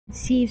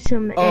See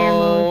some Oh,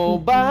 ammo.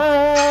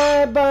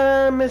 bye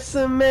bye, Miss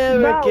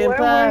American Bro, where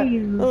Pie. were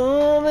you?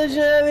 Oh, the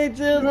Chevy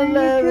to the The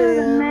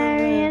levy.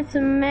 merriest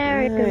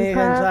American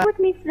pie. With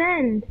me,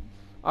 friend.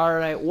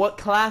 Alright, what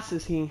class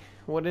is he?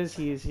 What is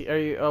he? Are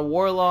you a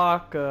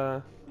warlock?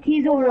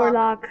 He's a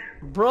warlock.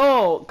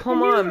 Bro,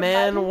 come on,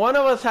 man. One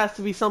of us has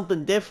to be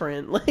something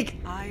different. Like,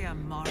 I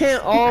am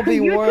can't all be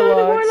You warlocks. chose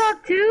a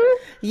warlock too?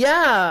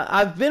 Yeah,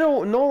 I've been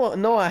a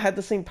no. I had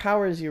the same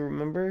power as you.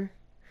 Remember?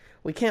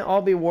 We can't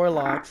all be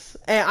warlocks.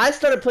 Hey, I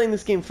started playing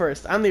this game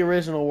first. I'm the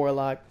original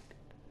warlock.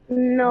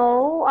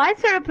 No, I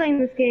started playing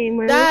this game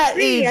when That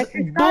it was is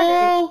free.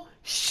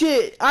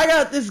 bullshit. I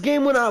got this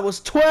game when I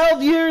was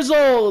 12 years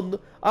old.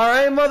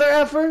 Alright, mother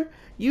effer?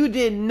 You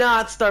did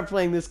not start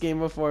playing this game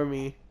before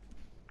me.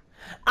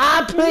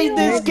 I played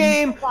this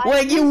game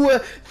when you were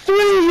 3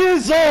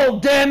 years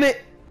old, damn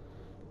it!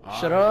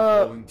 Shut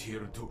up.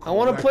 I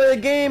want to play the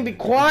game, be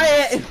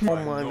quiet! Oh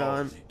my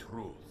god.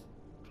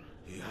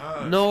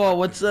 Noah,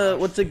 what's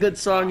a good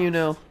song you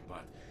know?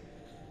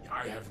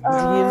 Do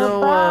you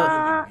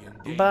know,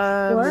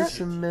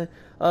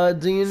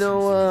 do you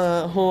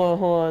know,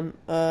 hold on,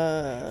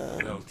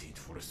 Felt it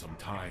for some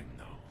time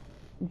now.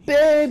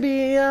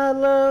 Baby, I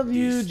love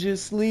you,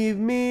 just leave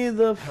me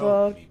the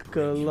fuck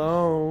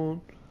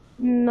alone.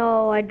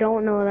 No, I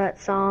don't know that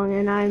song,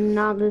 and I'm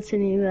not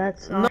listening to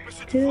that song.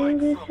 To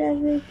the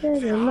Chevy to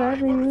the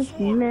loving with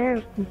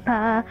American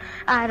Pie.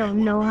 I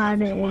don't know how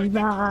to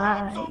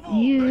invite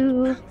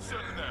you.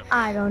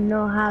 I don't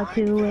know how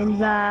to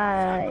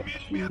invite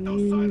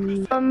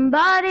you.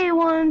 Somebody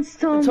once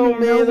told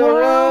me the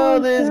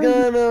world is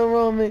gonna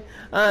roll me.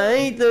 I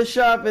ain't the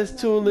sharpest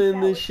tool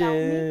in the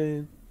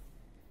shed.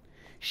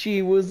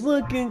 She was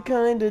looking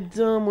kinda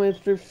dumb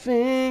with her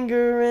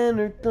finger and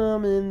her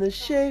thumb in the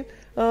shape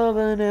of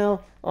an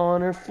L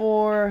on her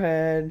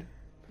forehead.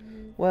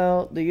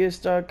 Well, the years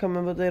start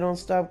coming, but they don't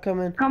stop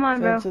coming. Come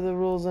on, bro. To the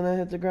rules, and I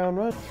hit the ground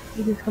running.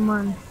 You just come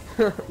on.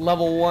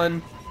 Level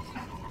 1.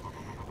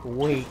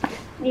 Wake.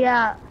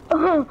 Yeah.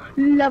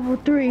 Level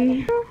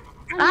 3.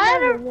 I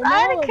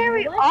had to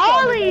carry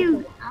all of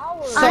you.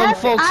 Some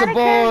folks are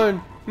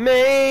born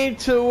made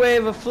to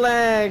wave a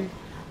flag.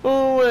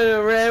 Ooh,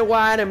 with red,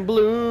 white, and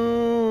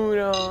blue.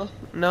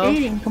 No?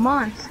 Aiden, come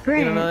on, sprint.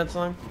 You don't know that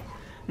song?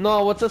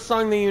 No, what's a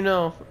song that you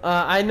know?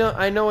 I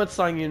know what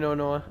song you know,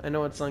 Noah. I know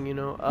what song you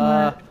know.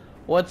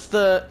 What's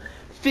the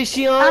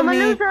fishy on I'm me?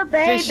 a loser,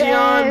 baby. Fishy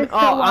on. So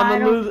Oh,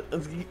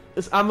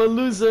 I'm a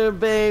loser,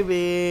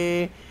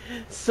 baby.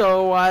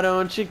 So why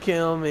don't you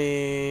kill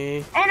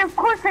me? And of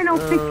course I know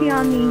 50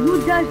 on me.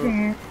 Who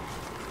doesn't?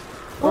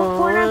 What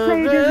Fortnite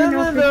player doesn't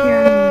know 50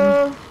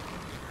 on me?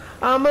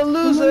 I'm a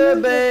loser,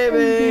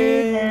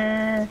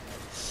 baby.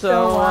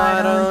 So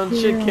why don't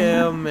you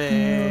kill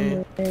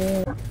me?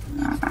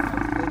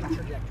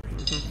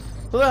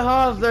 Who the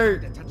hell is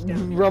their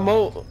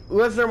remote? Who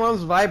has their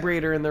mom's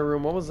vibrator in their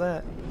room? What was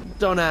that?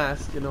 Don't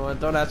ask. You know what?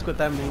 Don't ask what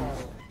that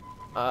means.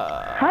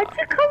 How'd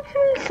you come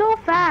to me so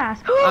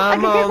fast?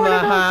 I'm on the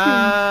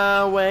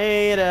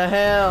highway to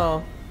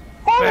hell.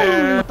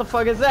 Hey. What the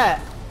fuck is that?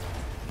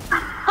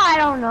 I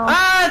don't know.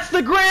 Ah, it's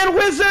the Grand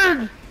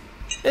Wizard!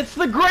 It's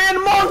the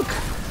Grand Monk!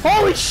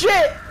 Holy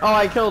shit! Oh,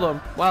 I killed him.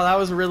 Wow, that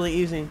was really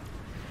easy.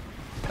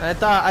 I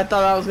thought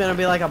that was gonna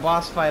be like a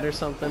boss fight or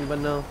something, but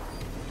no.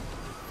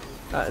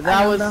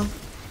 That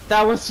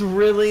was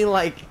really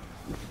like,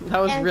 that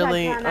was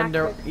really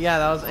yeah,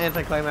 that was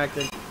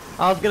anticlimactic.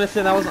 I was gonna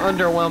say that was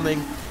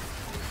underwhelming.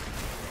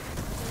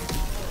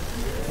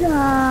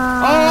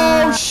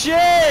 Oh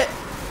shit!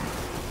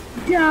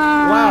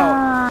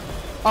 Wow.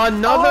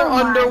 Another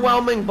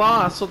underwhelming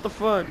boss. What the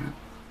fuck?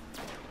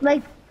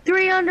 Like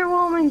 3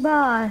 underwhelming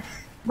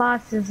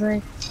bosses.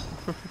 Like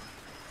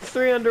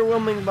 3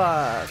 underwhelming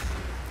boss.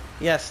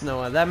 Yes,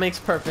 Noah. That makes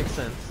perfect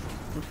sense.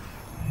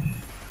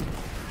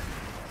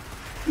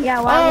 Yeah.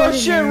 Why oh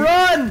shit!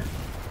 Run!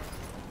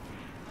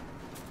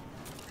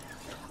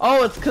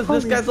 Oh, it's because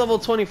this guy's level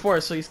 24,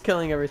 so he's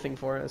killing everything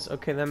for us.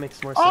 Okay, that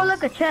makes more sense. Oh,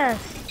 look, a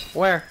chest.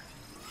 Where?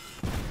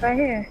 Right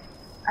here.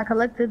 I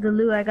collected the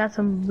loot. I got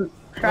some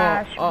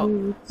trash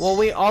boots. Well,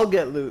 we all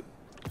get loot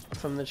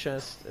from the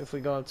chest if we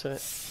go up to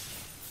it.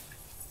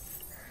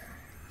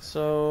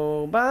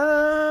 So,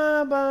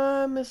 bye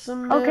bye, Miss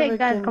American. Okay,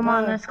 guys, come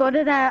on. Let's go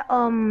to that,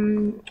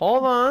 Hold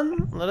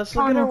on. Let us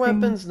look at our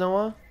weapons,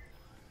 Noah.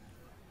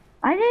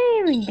 I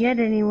didn't even get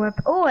any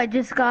weapon. Oh, I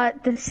just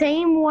got the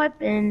same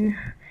weapon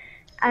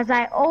as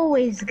I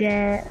always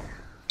get.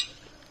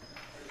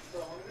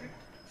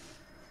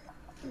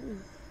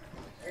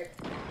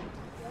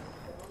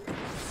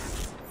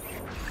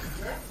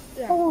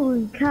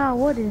 Holy cow,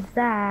 what is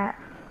that?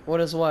 What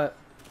is what?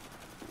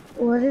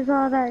 What is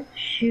all that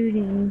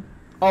shooting?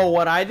 Oh,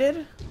 what I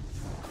did?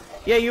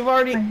 Yeah, you've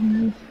already...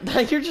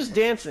 You're just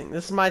dancing.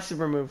 This is my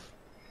super move.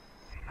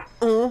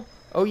 Oh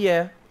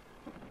yeah.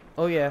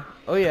 Oh yeah.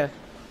 Oh yeah.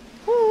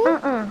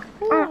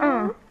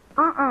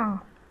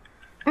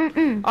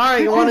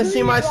 Alright, you wanna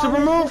see my super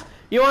move?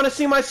 You wanna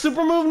see my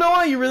super move,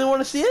 Noah? You really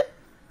wanna see it?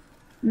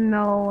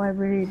 No, I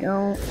really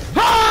don't.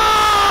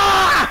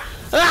 Ah!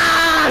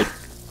 Ah!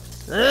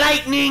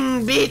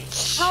 Lightning,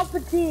 bitch!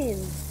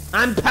 Palpatine.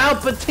 I'm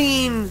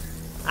Palpatine!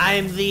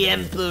 I'm the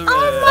Emperor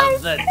Oh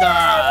of the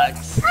dark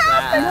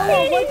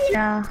side.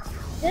 Yeah.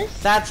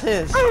 This? That's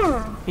his.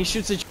 He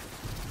shoots a...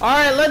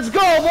 Alright, let's go,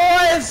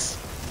 boys!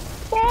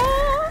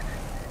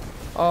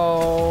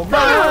 Oh,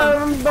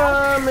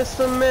 Miss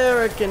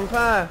American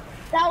Pie.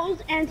 That was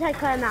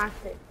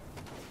anticlimactic.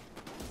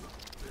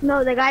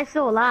 No, the guy's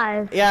still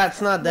alive. Yeah,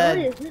 it's not No, it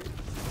dead. isn't.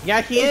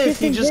 Yeah, he It's is.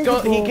 He just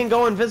just he invisible. can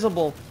go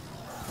invisible.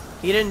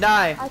 He didn't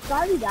die. I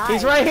thought he died.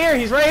 He's right here.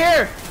 He's right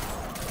here.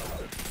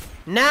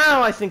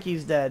 Now I think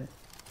he's dead.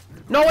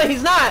 No, wait,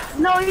 he's not.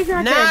 No, he's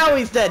not Now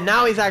he's dead.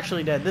 Now he's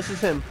actually dead. This is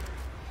him.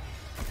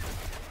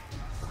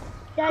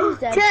 Yeah, he's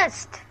dead.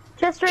 Chest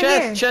right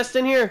here. Chest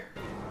in here.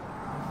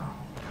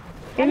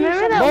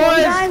 Remember that Boys!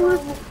 one guy who...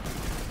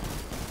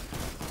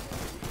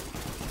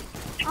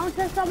 I want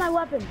to test out my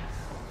weapon.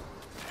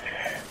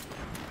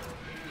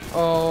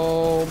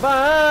 Oh,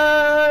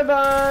 bye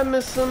bye,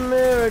 Miss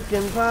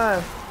American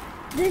Pie.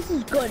 This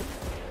is good.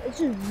 This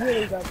is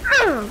really good.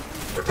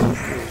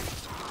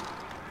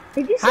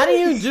 Did you How do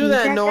see you the do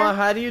that, sneak Noah? attack?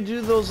 How do you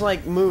do those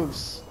like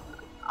moves?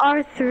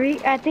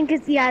 R3? I think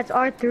it's, yeah, it's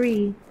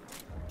R3.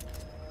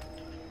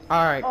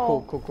 All right,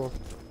 Oh. cool.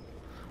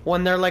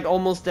 When they're like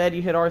almost dead,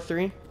 you hit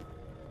R3.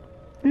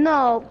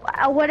 No,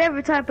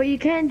 whatever type, but you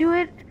can't do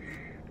it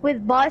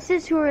with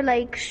bosses who are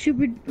like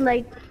super,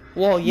 like,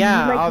 Well,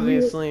 yeah, Like,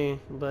 obviously,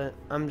 but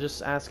I'm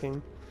just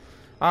asking.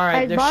 All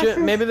right, Like there should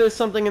bosses- maybe there's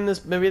something in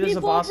this. Maybe there's a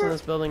People boss in over-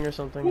 this building or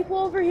something. People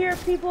over here.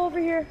 People over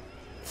here.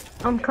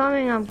 I'm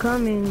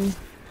coming.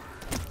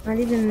 Not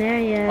even there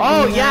yet.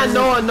 Oh yeah,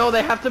 no,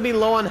 they have to be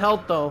low on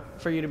health though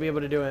for you to be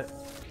able to do it.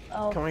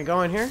 Oh. Can we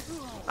go in here?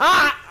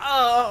 Ah!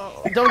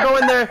 Oh! Don't go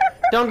in there!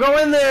 Don't go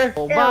in there!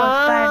 Oh, bye,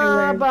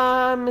 spiderweb.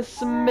 bye,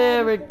 Miss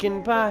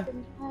American Pie.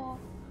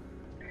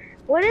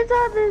 What is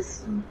all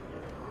this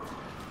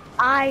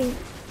eye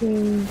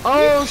thing?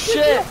 Oh This should be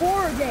a shit!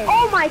 horror game.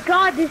 Oh my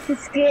god, this is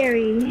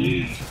scary.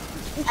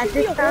 This At should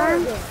be this a horror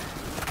time? game.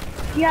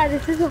 Yeah,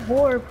 this is a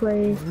horror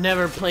play.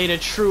 Never played a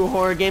true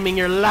horror game in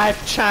your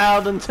life,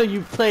 child, until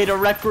you played a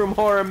Rec Room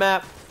horror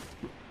map.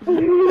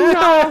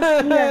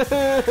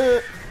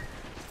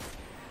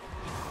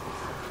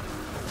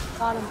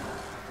 Got him.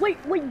 Wait,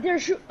 they're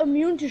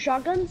immune to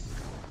shotguns?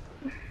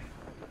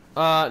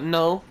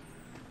 No.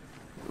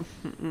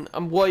 When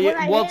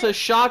I Well, hit- to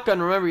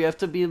shotgun, remember, you have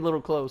to be a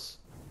little close.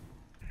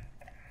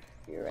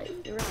 You're right.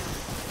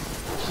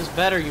 It's just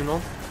better, you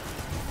know?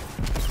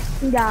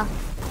 Yeah.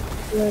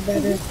 A little better.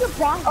 This is the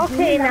Bronx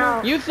Okay, Zoo.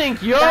 now. You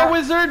think you're a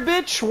wizard,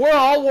 bitch? We're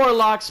all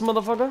warlocks,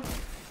 motherfucker.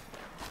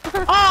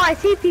 Oh, I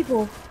see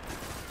people.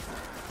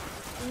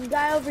 There's a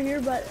guy over here,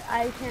 but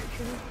I can't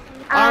shoot him.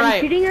 I'm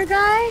Alright. shooting a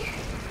guy.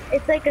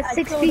 It's like a I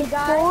 6 killed a feet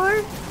guy.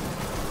 4.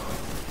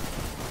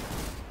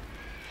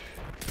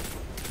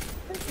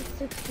 This is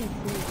 63.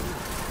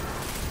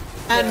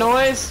 That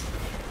noise.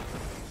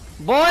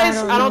 Boys,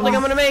 I don't think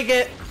I'm gonna make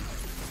it.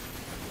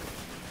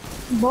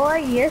 Boy,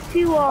 yes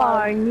you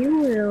are. And you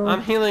will.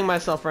 I'm healing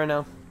myself right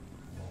now.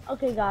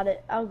 Okay, got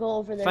it. I'll go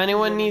over there. If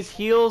anyone needs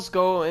heals,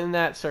 go in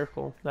that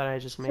circle that I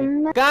just made.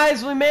 Mm.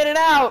 Guys, we made it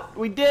out!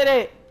 We did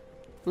it!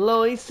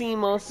 Lo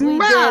hicimos, we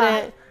Bruh.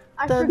 did it!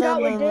 I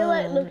forgot what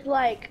daylight looked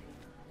like.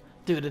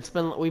 Dude,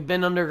 we've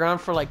been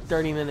underground for like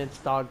 30 minutes,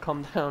 dog.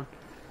 Calm down.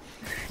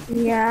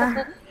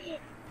 Yeah.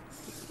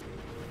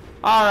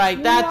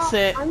 Alright, that's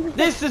it. I'm just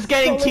This is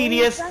getting following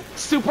tedious. you guys.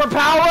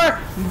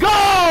 Superpower,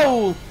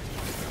 go!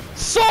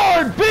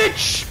 Sword,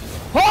 bitch!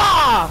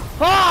 Ah!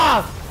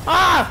 Ah!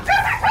 Ah!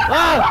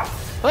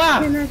 Ah! Ah!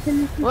 Can I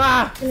finish this?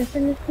 Ah! Can I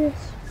finish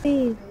this?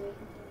 Please.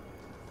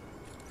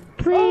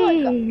 Oh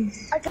my God.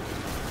 Please.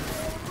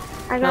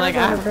 I gotta Like,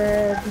 go I- to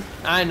bed.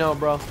 I know,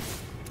 bro.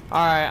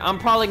 Alright, I'm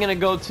probably gonna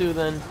go too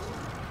then.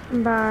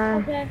 Bye.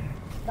 Okay,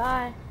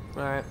 bye.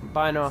 Alright,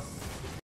 bye, Noah.